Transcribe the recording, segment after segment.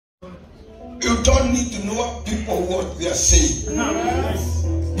you don't need to know people what they are saying.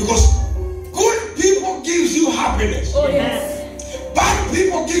 Because good people gives you happiness. Oh yes. Bad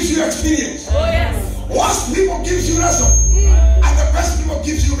people gives you experience. Oh yes. Worst people gives you lesson. And the best people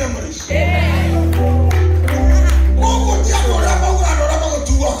gives you memories. Amen.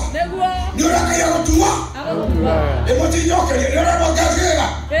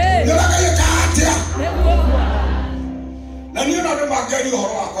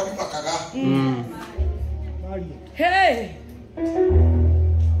 Hey.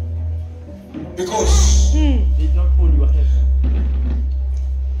 Because they don't own your head.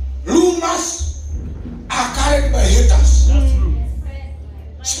 rumors are carried by haters. That's true.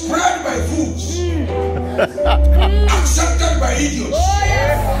 Spread by fools. Accepted by idiots. Oh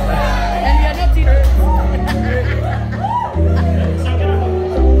yes. And we are not in.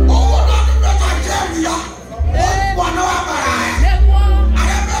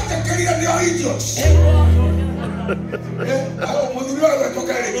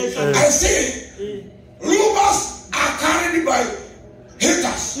 I say rumors are carried by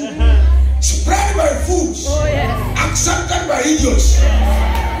haters, spread by fools, Oh yes. accepted by idiots. Oh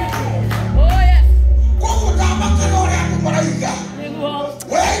yes.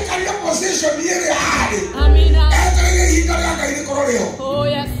 Where can your position be? Amina. Oh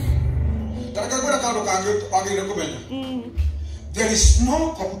yes. There is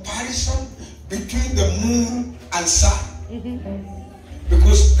no comparison between the moon and sun.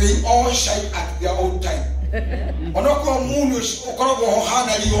 Because they all shine at their own time. Onoko moon is okorogo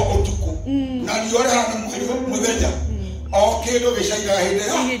hana liyo otuko. Na liyo hana muveja. Okay, no be shine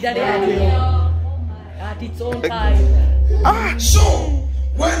at its own time. So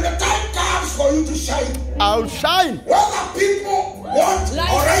when the time comes for you to shine, I'll shine. whether people want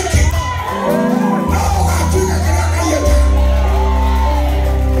or like it.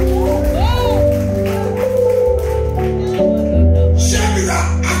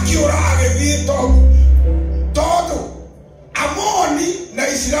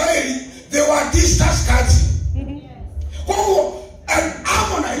 They were distant country. And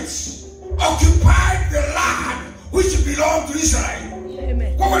Ammonites occupied the land which belonged to Israel.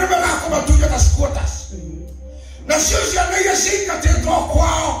 Amen. Na sisi anayeshika teto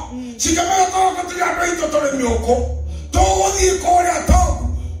kwao sikamela toka tuliapa ito tole mioko to di korea to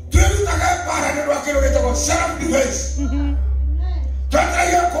tueli taka para ne wakero geto self defense tata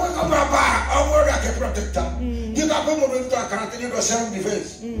ya ko kama para amor ya ke protector kita ko mo ndo karate ni self defense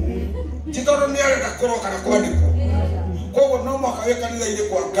titoro ni ala koro kana ko ndiko ko no mo ka yeka ni ile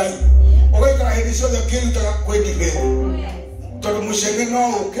kwa gai o ga kara hediso de kinta ko di be to mo shenge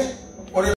no ke